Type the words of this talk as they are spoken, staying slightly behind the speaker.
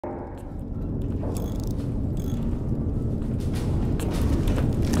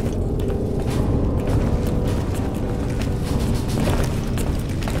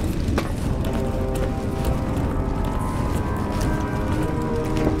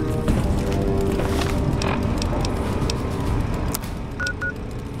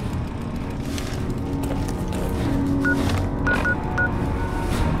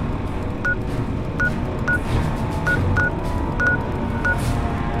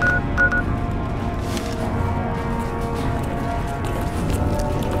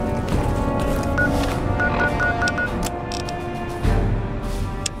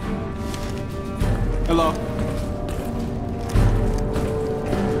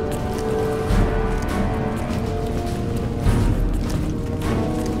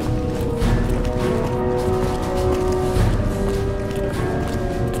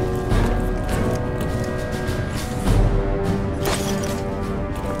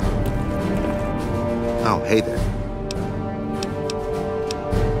Oh, hey there.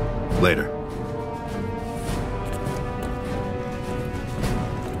 Later.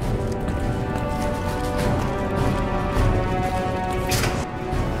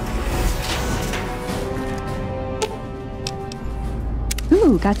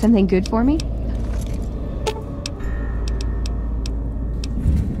 Ooh, got something good for me?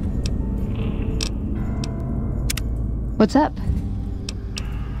 What's up?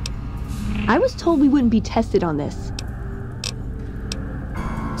 I was told we wouldn't be tested on this.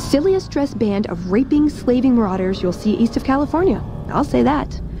 Silliest dressed band of raping, slaving marauders you'll see east of California. I'll say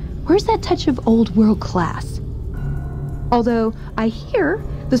that. Where's that touch of old world class? Although, I hear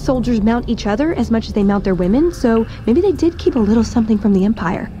the soldiers mount each other as much as they mount their women, so maybe they did keep a little something from the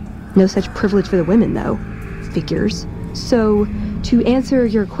Empire. No such privilege for the women, though. Figures. So, to answer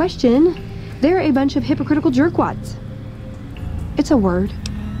your question, they're a bunch of hypocritical jerkwads. It's a word.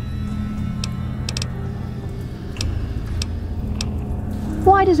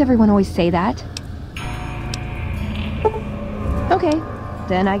 Why does everyone always say that? Okay,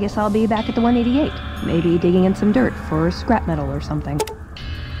 then I guess I'll be back at the 188. Maybe digging in some dirt for scrap metal or something.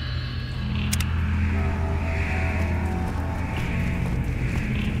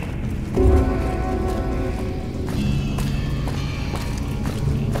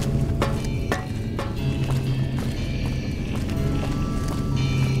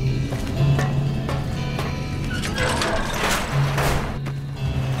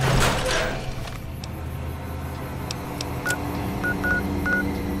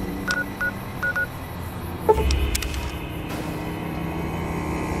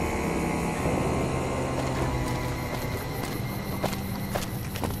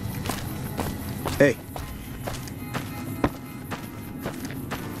 Hey.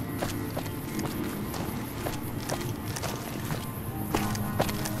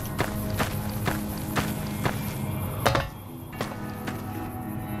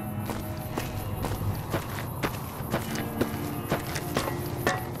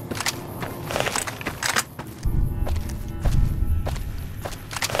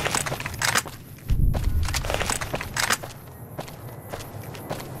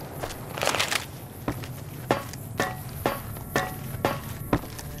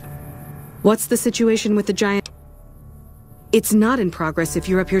 What's the situation with the giant? It's not in progress if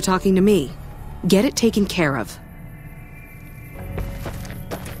you're up here talking to me. Get it taken care of.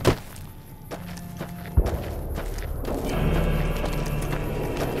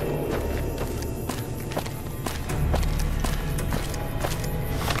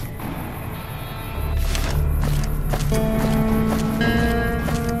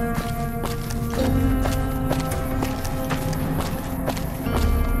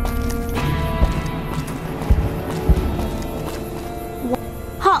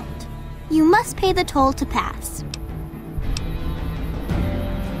 Pay the toll to pass.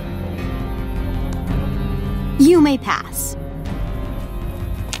 You may pass.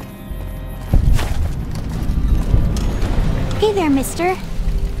 Hey there, mister.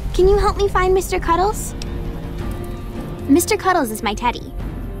 Can you help me find Mr. Cuddles? Mr. Cuddles is my teddy.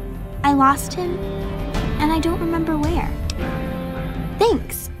 I lost him, and I don't remember where.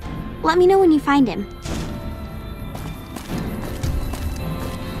 Thanks. Let me know when you find him.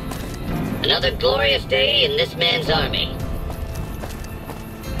 Another glorious day in this man's army.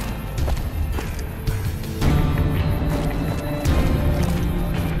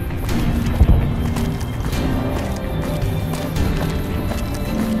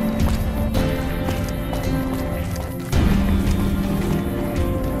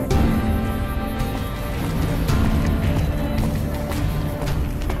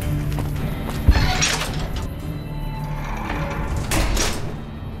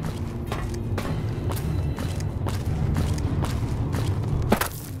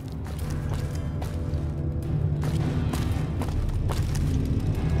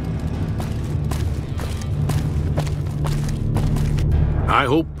 I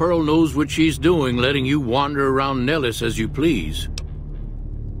hope Pearl knows what she's doing, letting you wander around Nellis as you please.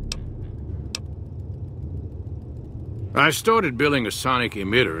 I started building a sonic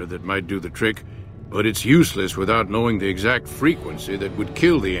emitter that might do the trick, but it's useless without knowing the exact frequency that would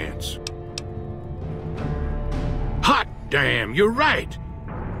kill the ants. Hot damn, you're right!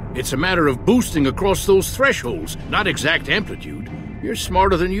 It's a matter of boosting across those thresholds, not exact amplitude. You're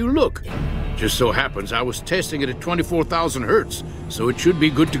smarter than you look. Just so happens I was testing it at 24,000 hertz, so it should be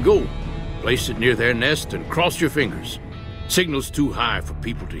good to go. Place it near their nest and cross your fingers. Signal's too high for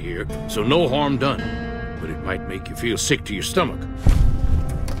people to hear, so no harm done. But it might make you feel sick to your stomach.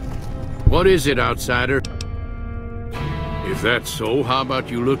 What is it, outsider? If that's so, how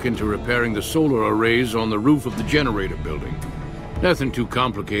about you look into repairing the solar arrays on the roof of the generator building? Nothing too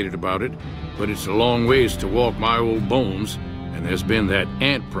complicated about it, but it's a long ways to walk my old bones, and there's been that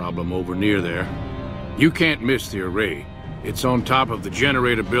ant problem over near there. You can't miss the array. It's on top of the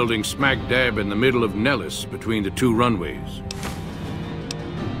generator building smack dab in the middle of Nellis between the two runways.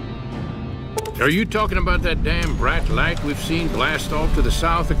 Are you talking about that damn bright light we've seen blast off to the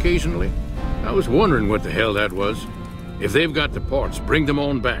south occasionally? I was wondering what the hell that was. If they've got the parts, bring them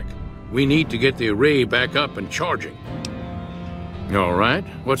on back. We need to get the array back up and charging. All right,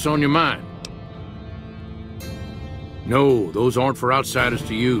 what's on your mind? No, those aren't for outsiders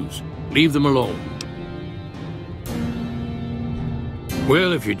to use. Leave them alone.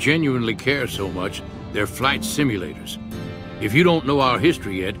 Well, if you genuinely care so much, they're flight simulators. If you don't know our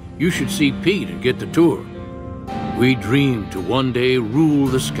history yet, you should see Pete and get the tour. We dream to one day rule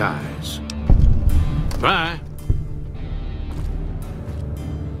the skies. Bye.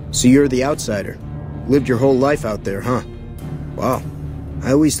 So you're the outsider. Lived your whole life out there, huh? Wow.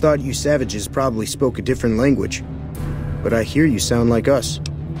 I always thought you savages probably spoke a different language. But I hear you sound like us.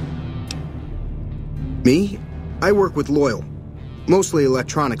 Me? I work with Loyal. Mostly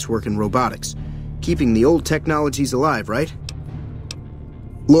electronics work and robotics. Keeping the old technologies alive, right?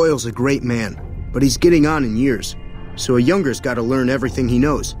 Loyal's a great man, but he's getting on in years. So a younger's gotta learn everything he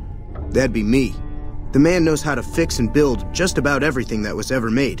knows. That'd be me. The man knows how to fix and build just about everything that was ever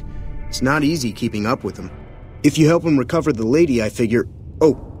made. It's not easy keeping up with him. If you help him recover the lady, I figure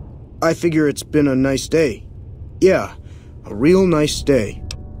it's been a nice day. Yeah, a real nice day.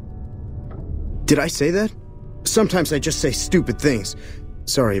 Did I say that? Sometimes I just say stupid things.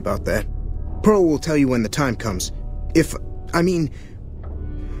 Sorry about that. Pearl will tell you when the time comes.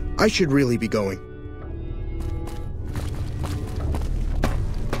 I should really be going.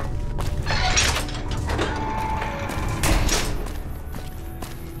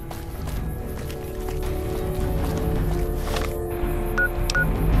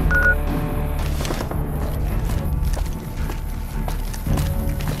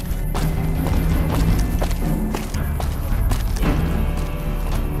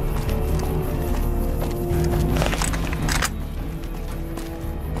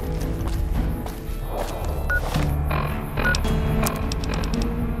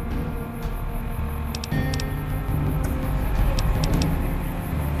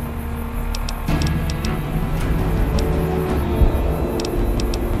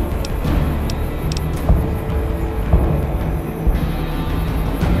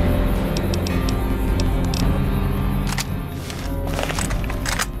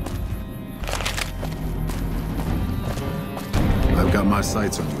 I've got my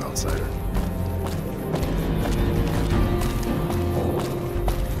sights on you, outsider.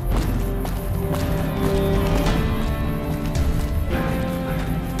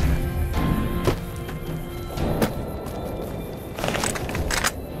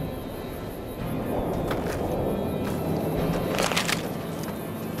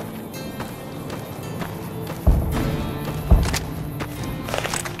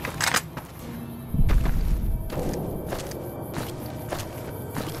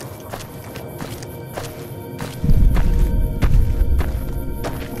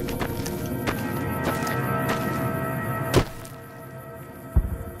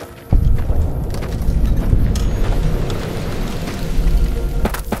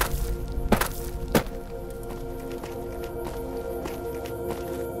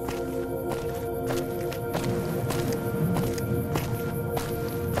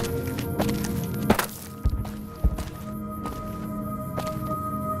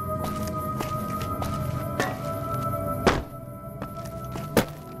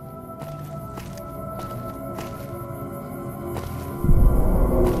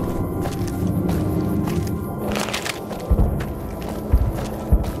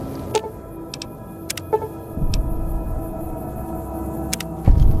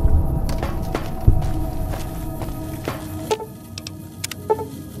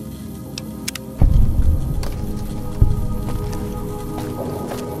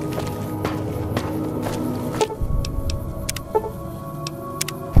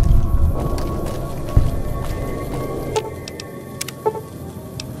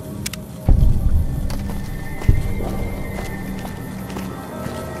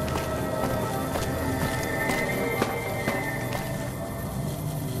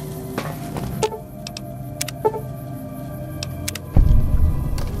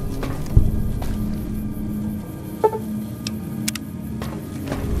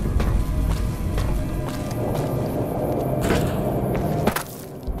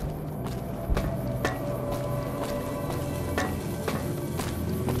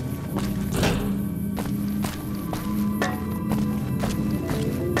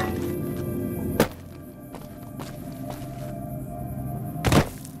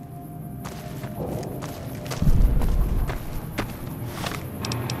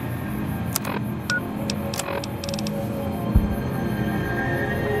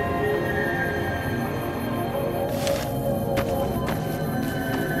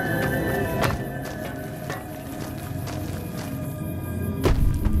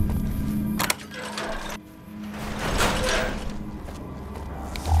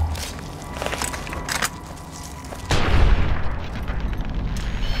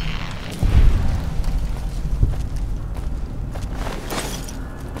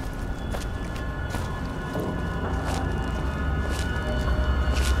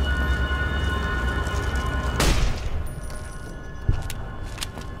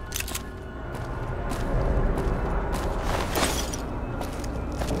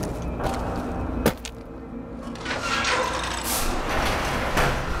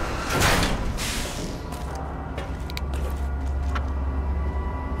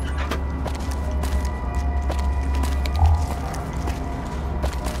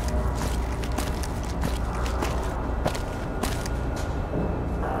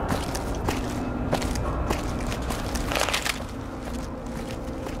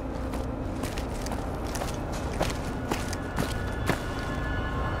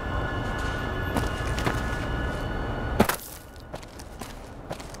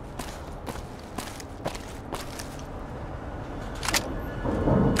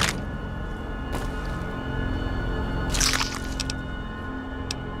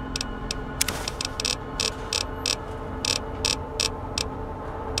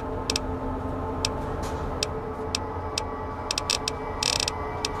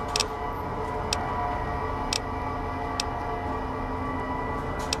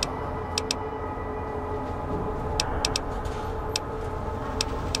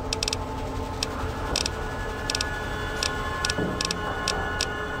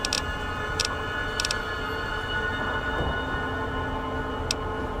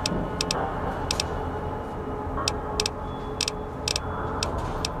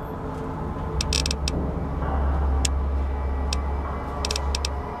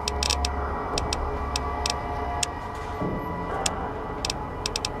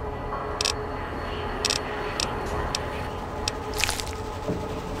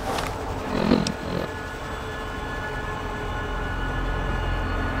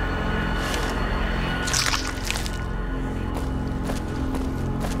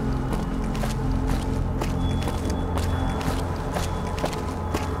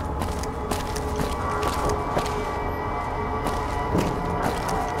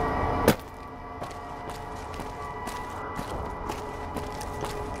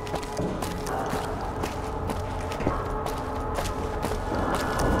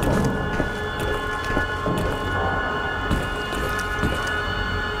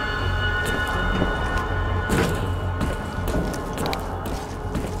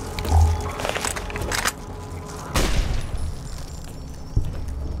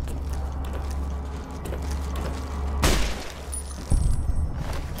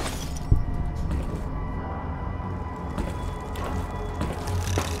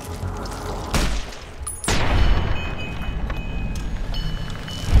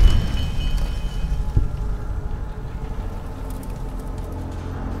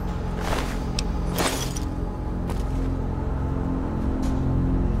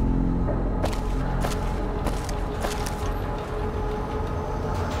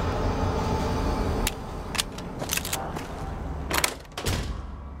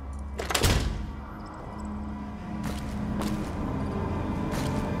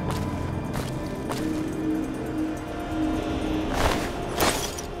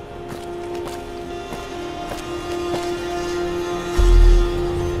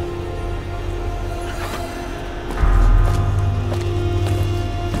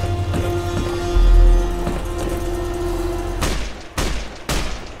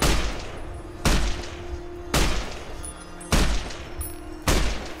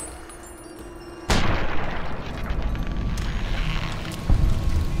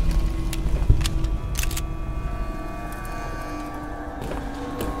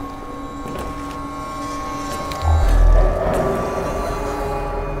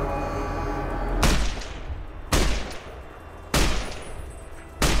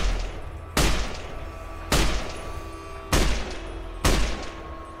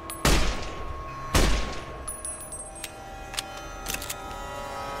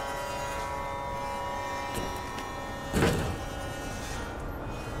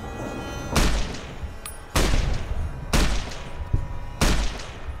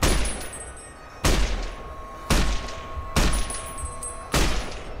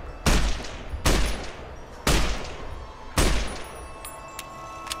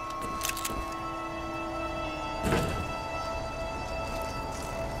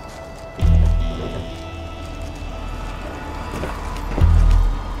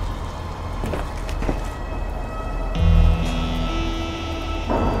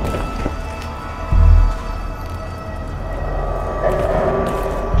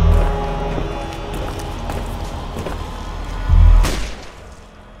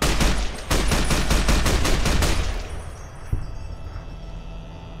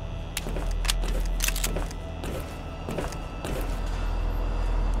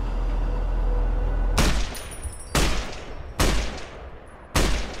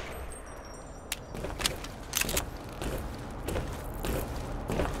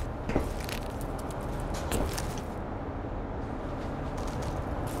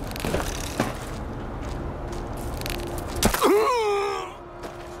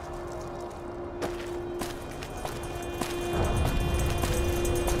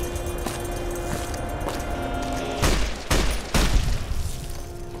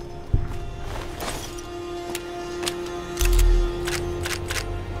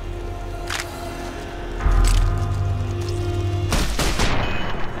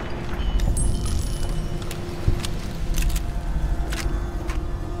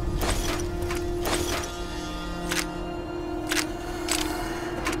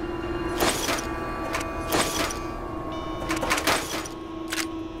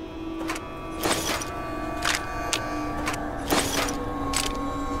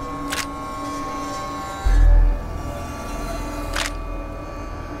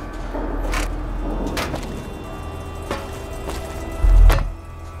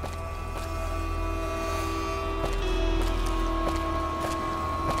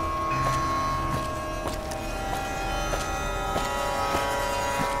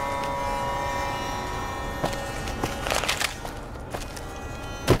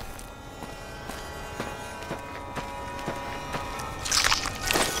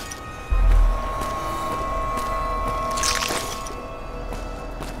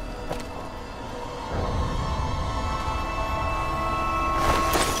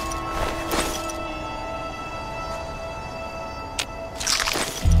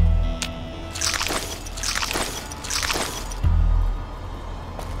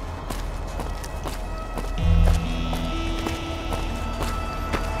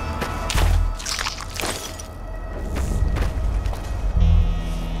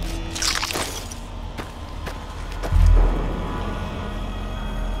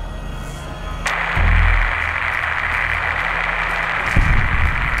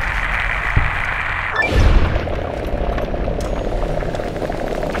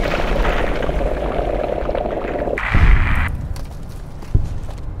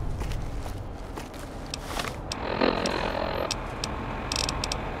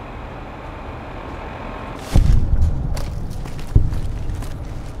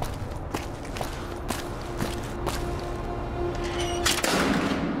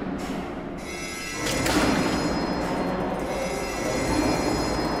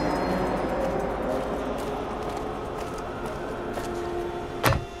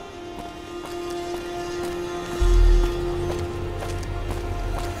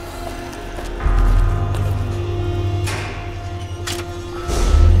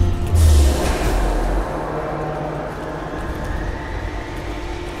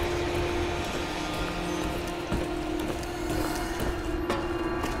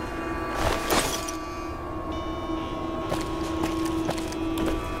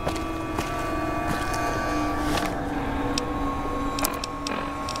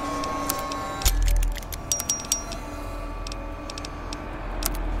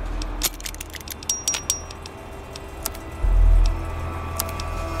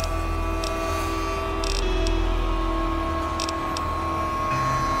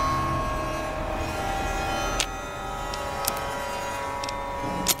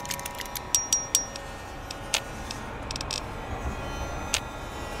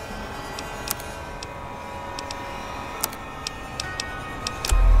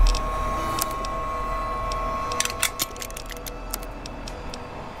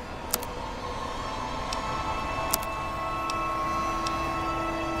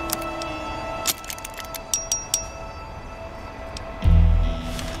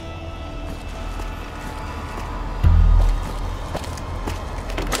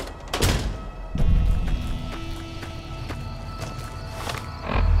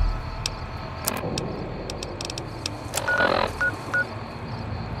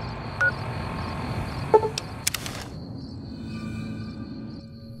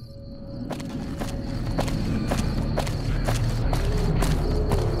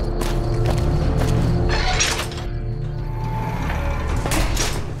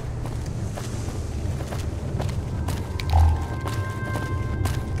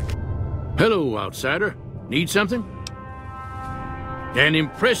 outsider. Need something? An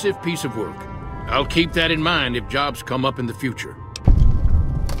impressive piece of work. I'll keep that in mind if jobs come up in the future.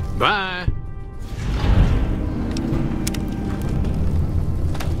 Bye.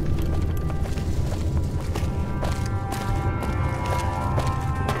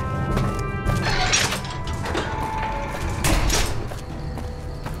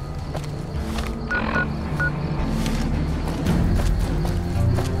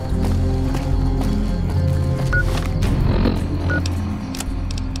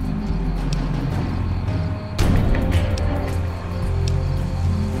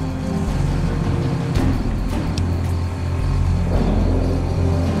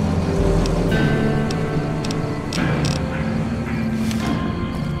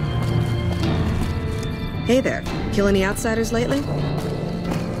 Hey there. Kill any outsiders lately?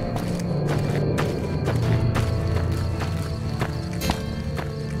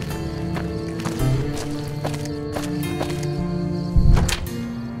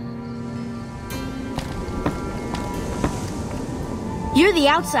 You're the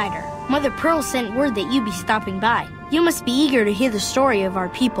outsider. Mother Pearl sent word that you'd be stopping by. You must be eager to hear the story of our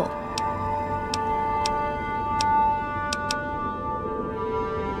people.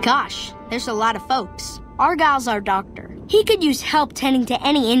 Gosh, there's a lot of folks. Argyle's our doctor. He could use help tending to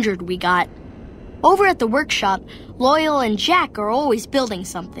any injured we got. Over at the workshop, Loyal and Jack are always building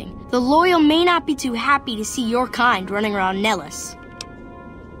something. The Loyal may not be too happy to see your kind running around Nellis.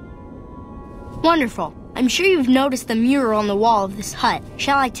 Wonderful. I'm sure you've noticed the mural on the wall of this hut.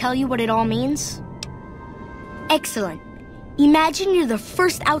 Shall I tell you what it all means? Excellent. Imagine you're the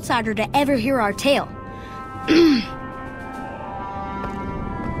first outsider to ever hear our tale.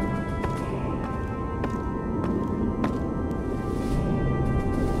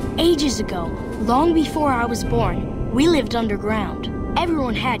 Ages ago, long before I was born, we lived underground.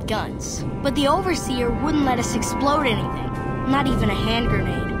 Everyone had guns, but the overseer wouldn't let us explode anything, not even a hand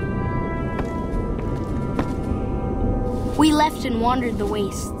grenade. We left and wandered the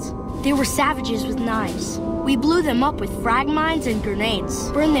wastes. There were savages with knives. We blew them up with frag mines and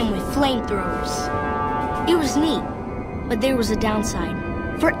grenades, burned them with flamethrowers. It was neat, but there was a downside.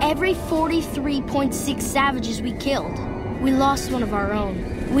 For every 43.6 savages we killed, we lost one of our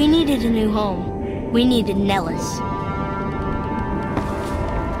own. We needed a new home. We needed Nellis.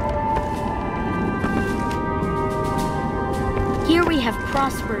 Here we have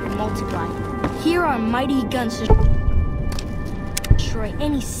prospered and multiplied. Here are mighty guns to destroy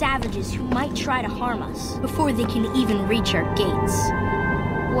any savages who might try to harm us before they can even reach our gates.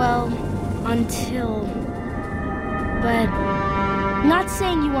 Well, until... But... Not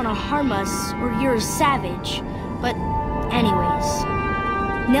saying you want to harm us or you're a savage, but anyways...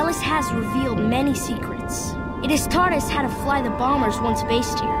 Nellis has revealed many secrets. It has taught us how to fly the bombers once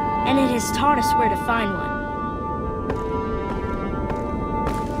based here, and it has taught us where to find one.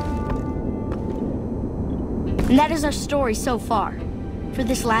 And that is our story so far. For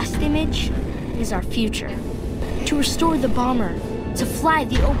this last image is our future. To restore the bomber, to fly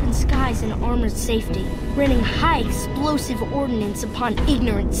the open skies in armored safety, raining high explosive ordnance upon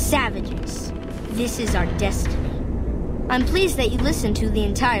ignorant savages. This is our destiny. I'm pleased that you listened to the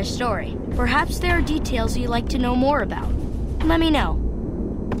entire story. Perhaps there are details you'd like to know more about. Let me know.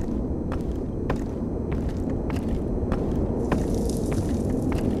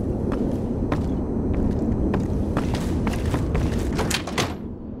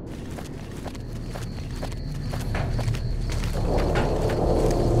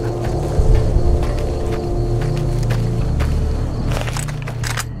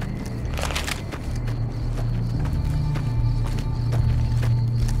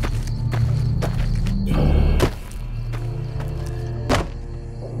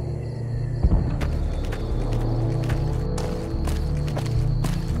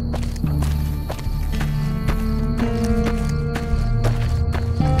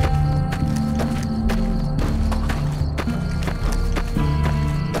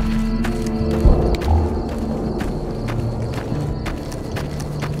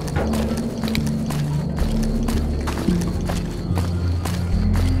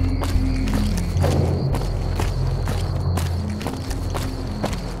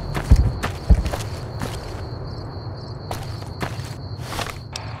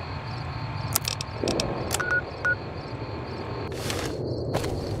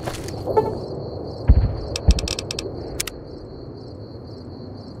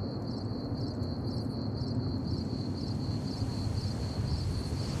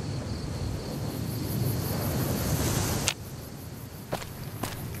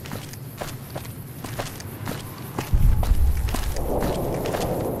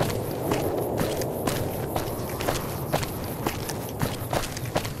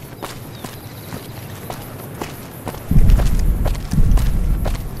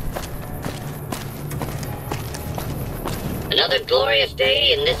 Another glorious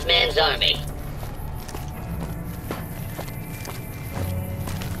day in this man's army.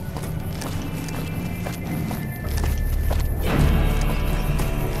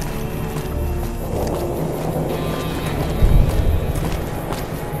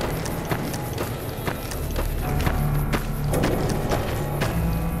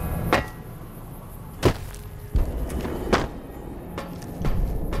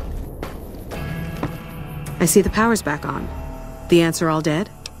 I see the power's back on. The ants are all dead?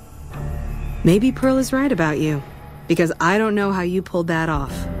 Maybe Pearl is right about you, because I don't know how you pulled that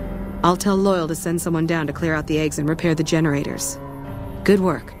off. I'll tell Loyal to send someone down to clear out the eggs and repair the generators. Good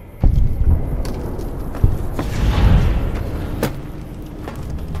work.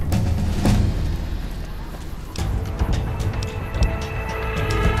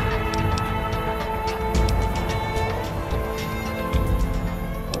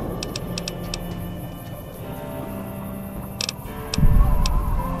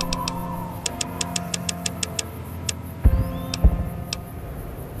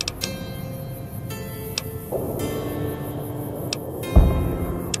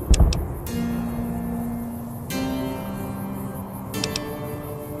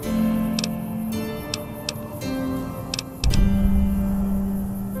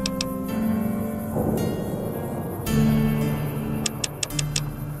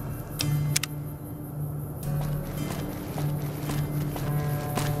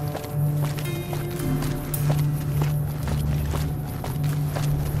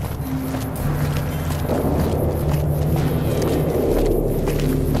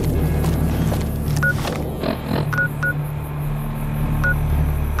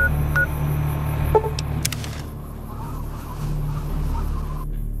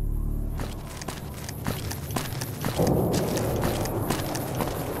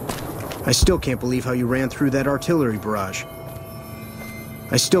 I still can't believe how you ran through that artillery barrage.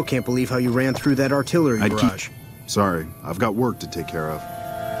 I still can't believe how you ran through that artillery barrage. Sorry, I've got work to take care of.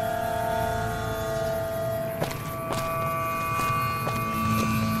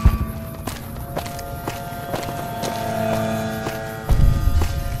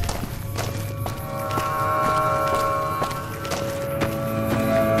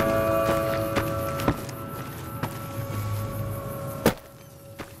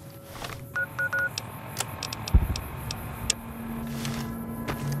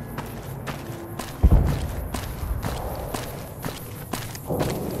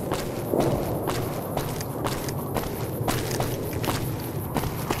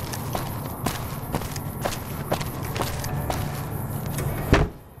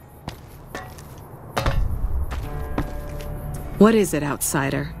 What is it,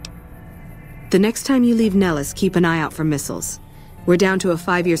 outsider? The next time you leave Nellis, keep an eye out for missiles. We're down to a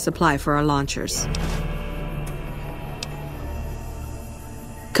 5-year supply for our launchers.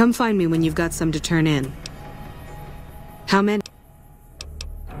 Come find me when you've got some to turn in. How many?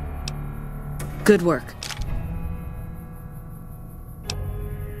 Good work.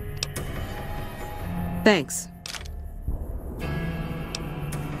 Thanks.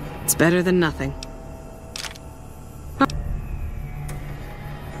 It's better than nothing.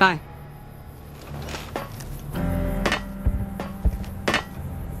 Bye.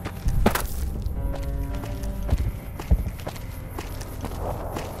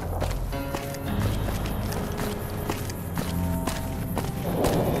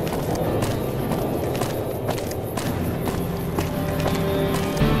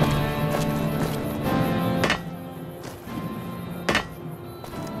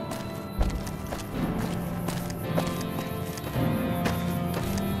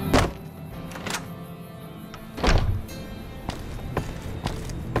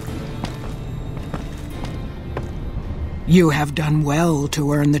 You have done well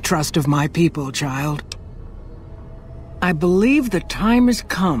to earn the trust of my people, child. I believe the time has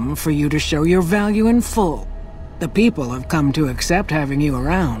come for you to show your value in full. The people have come to accept having you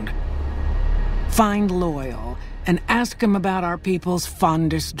around. Find Loyal and ask him about our people's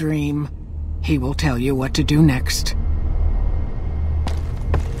fondest dream. He will tell you what to do next.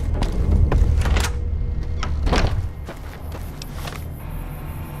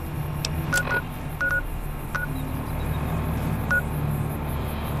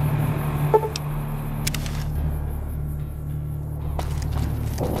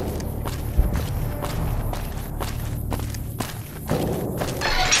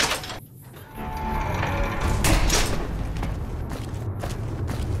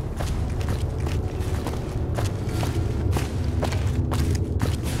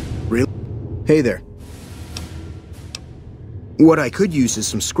 Hey there. What I could use is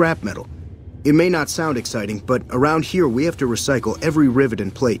some scrap metal. It may not sound exciting, but around here we have to recycle every rivet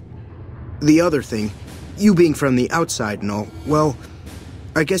and plate. The other thing, you being from the outside and all, well,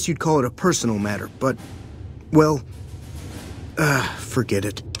 I guess you'd call it a personal matter, but, well, forget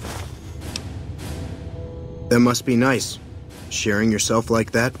it. That must be nice, sharing yourself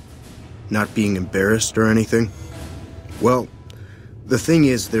like that, not being embarrassed or anything. Well, the thing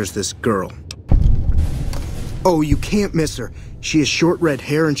is, there's this girl. Oh, you can't miss her. She has short red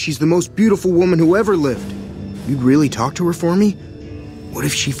hair and she's the most beautiful woman who ever lived. You'd really talk to her for me? What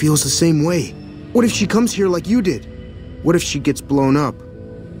if she feels the same way? What if she comes here like you did? What if she gets blown up?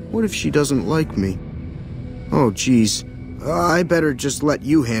 What if she doesn't like me? Oh, geez. I better just let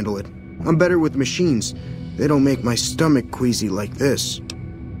you handle it. I'm better with machines. They don't make my stomach queasy like this.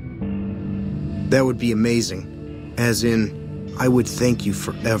 That would be amazing. As in, I would thank you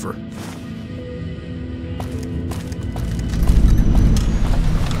forever.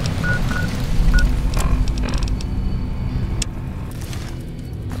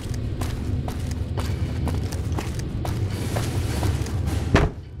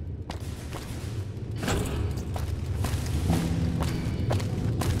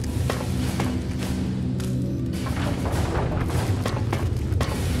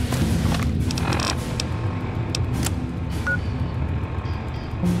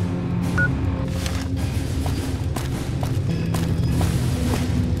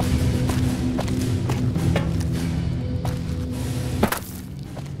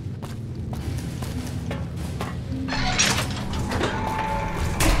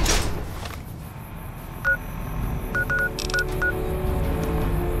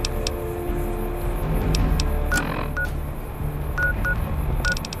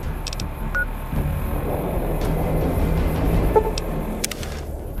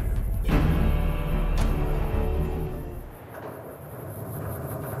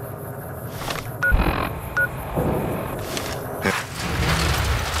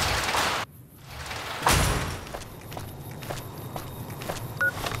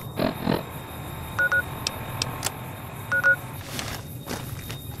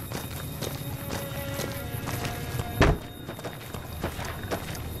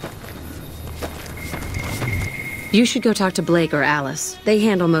 You should go talk to Blake or Alice. They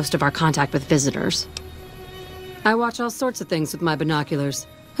handle most of our contact with visitors. I watch all sorts of things with my binoculars.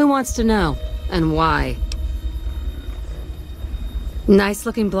 Who wants to know? And why?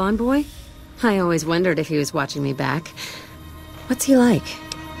 Nice-looking blonde boy? I always wondered if he was watching me back. What's he like?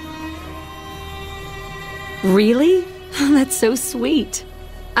 Really? That's so sweet.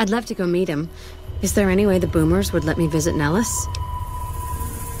 I'd love to go meet him. Is there any way the Boomers would let me visit Nellis?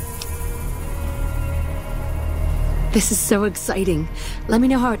 This is so exciting. Let me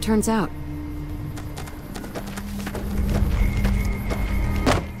know how it turns out.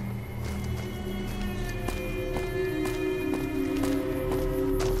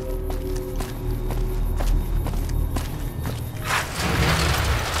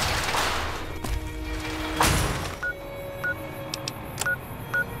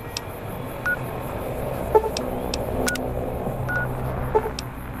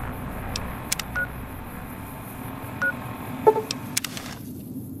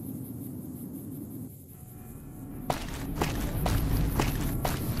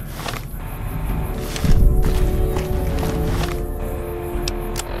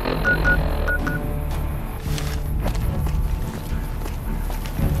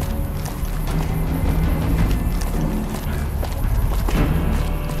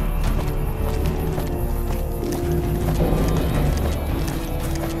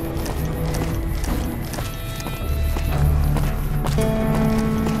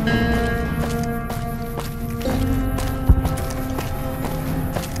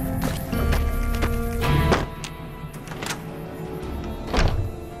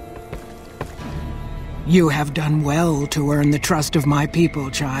 You have done well to earn the trust of my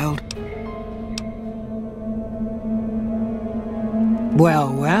people, child.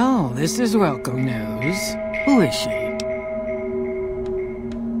 Well, well, this is welcome news. Who is she?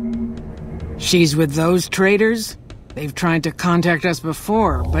 She's with those traitors? They've tried to contact us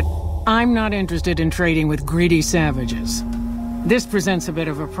before, but I'm not interested in trading with greedy savages. This presents a bit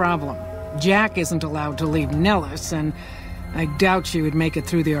of a problem. Jack isn't allowed to leave Nellis, and I doubt she would make it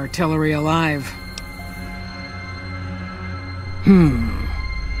through the artillery alive.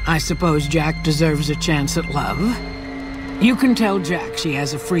 I suppose Jack deserves a chance at love. You can tell Jack she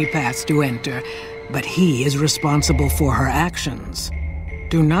has a free pass to enter, but he is responsible for her actions.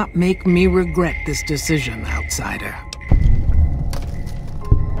 Do not make me regret this decision, outsider.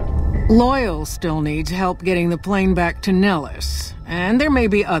 Loyal still needs help getting the plane back to Nellis, and there may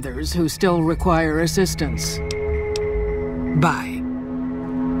be others who still require assistance. Bye.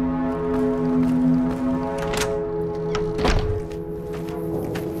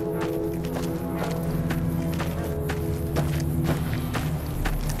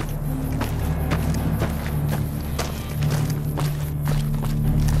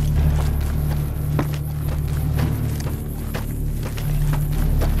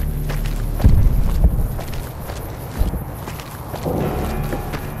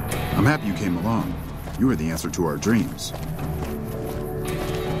 I'm happy you came along. You were the answer to our dreams.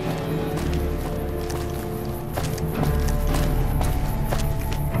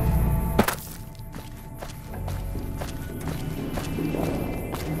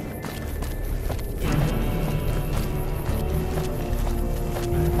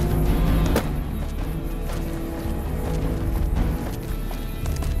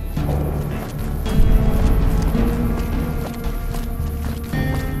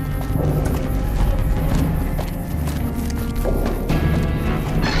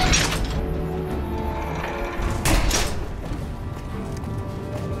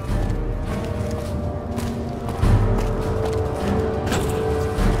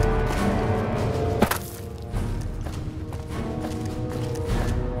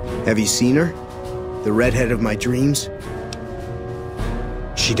 Have you seen her? The redhead of my dreams?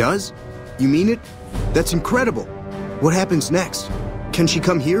 She does? You mean it? That's incredible. What happens next? Can she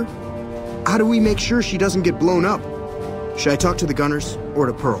come here? How do we make sure she doesn't get blown up? Should I talk to the gunners or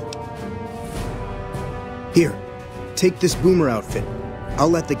to Pearl? Here, take this boomer outfit. I'll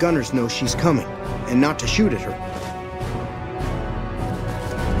let the gunners know she's coming, and not to shoot at her.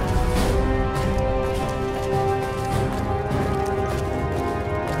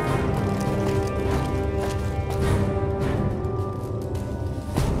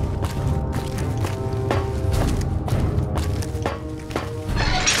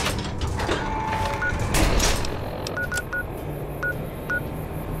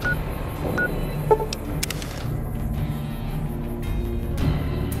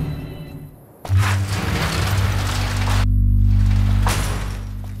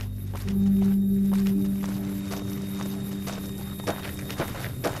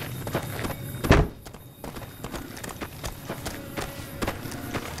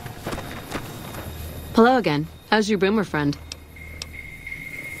 Hello again. How's your boomer friend?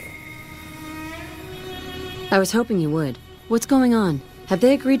 I was hoping you would. What's going on? Have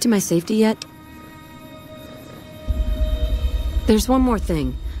they agreed to my safety yet? There's one more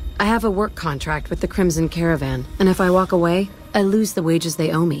thing. I have a work contract with the Crimson Caravan, and if I walk away, I lose the wages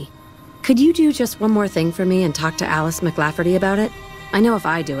they owe me. Could you do just one more thing for me and talk to Alice McLafferty about it? I know if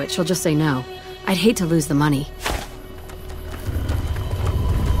I do it, she'll just say no. I'd hate to lose the money.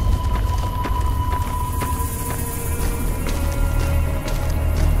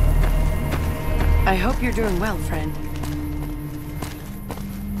 I hope you're doing well, friend.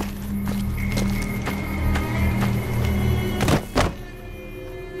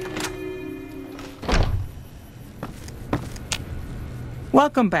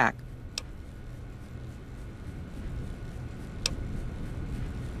 Welcome back.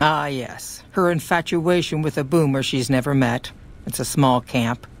 Ah, yes. Her infatuation with a boomer she's never met. It's a small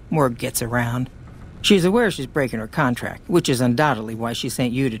camp. Word gets around. She's aware she's breaking her contract, which is undoubtedly why she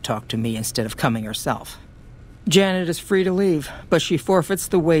sent you to talk to me instead of coming herself. Janet is free to leave, but she forfeits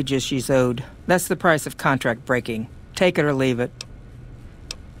the wages she's owed. That's the price of contract breaking. Take it or leave it.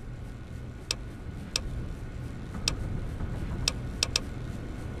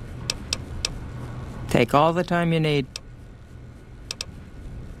 Take all the time you need.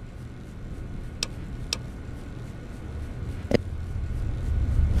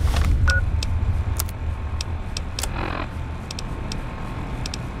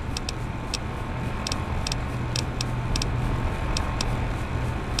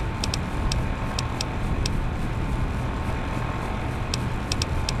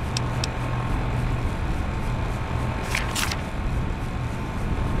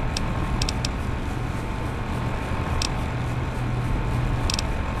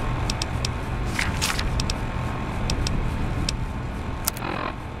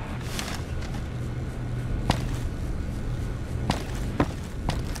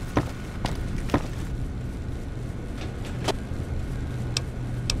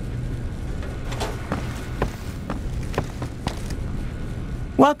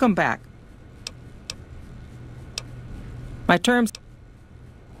 Welcome back. My terms...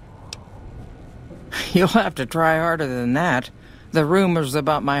 You'll have to try harder than that. The rumors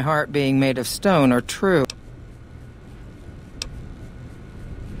about my heart being made of stone are true.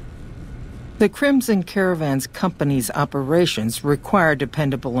 The Crimson Caravan's company's operations require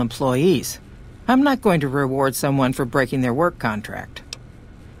dependable employees. I'm not going to reward someone for breaking their work contract.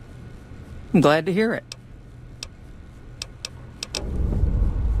 I'm glad to hear it.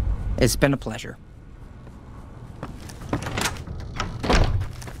 It's been a pleasure.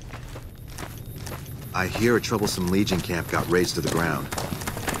 I hear a troublesome Legion camp got razed to the ground.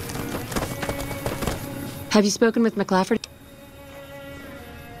 Have you spoken with McLaughlin?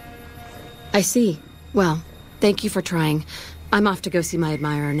 I see. Well, thank you for trying. I'm off to go see my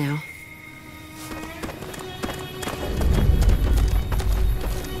admirer now.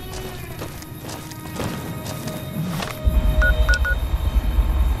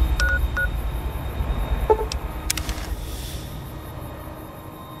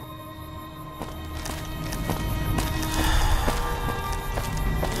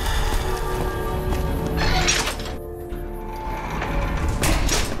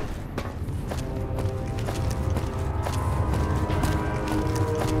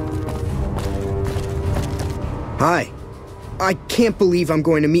 Hi. I can't believe I'm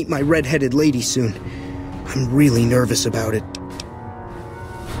going to meet my red-headed lady soon. I'm really nervous about it.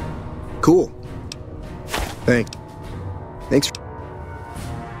 Cool. Thanks.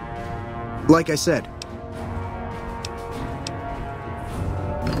 Like I said.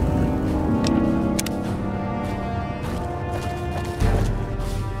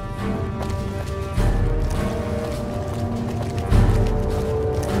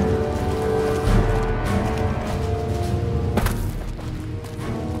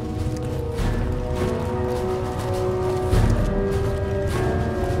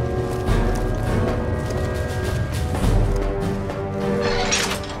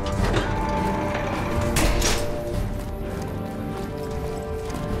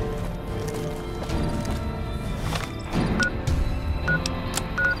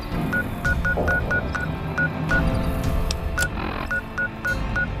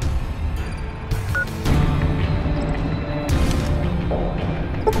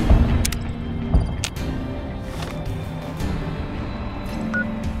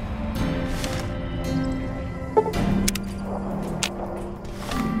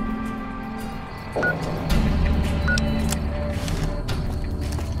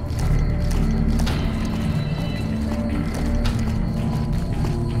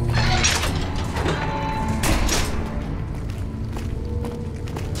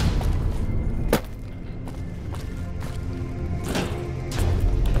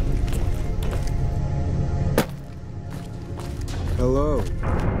 Hello.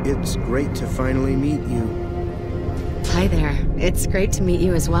 It's great to finally meet you. Hi there. It's great to meet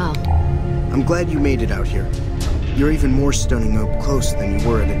you as well. I'm glad you made it out here. You're even more stunning up close than you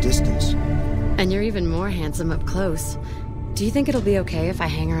were at a distance. And you're even more handsome up close. Do you think it'll be okay if I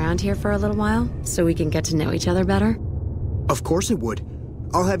hang around here for a little while, so we can get to know each other better? Of course it would.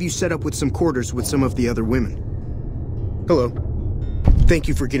 I'll have you set up with some quarters with some of the other women. Hello. Thank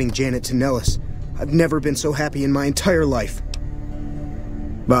you for getting Janet to Nellis. I've never been so happy in my entire life.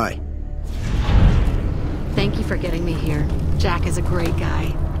 Bye. Thank you for getting me here. Jack is a great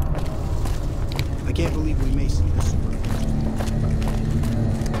guy. I can't believe we may see this.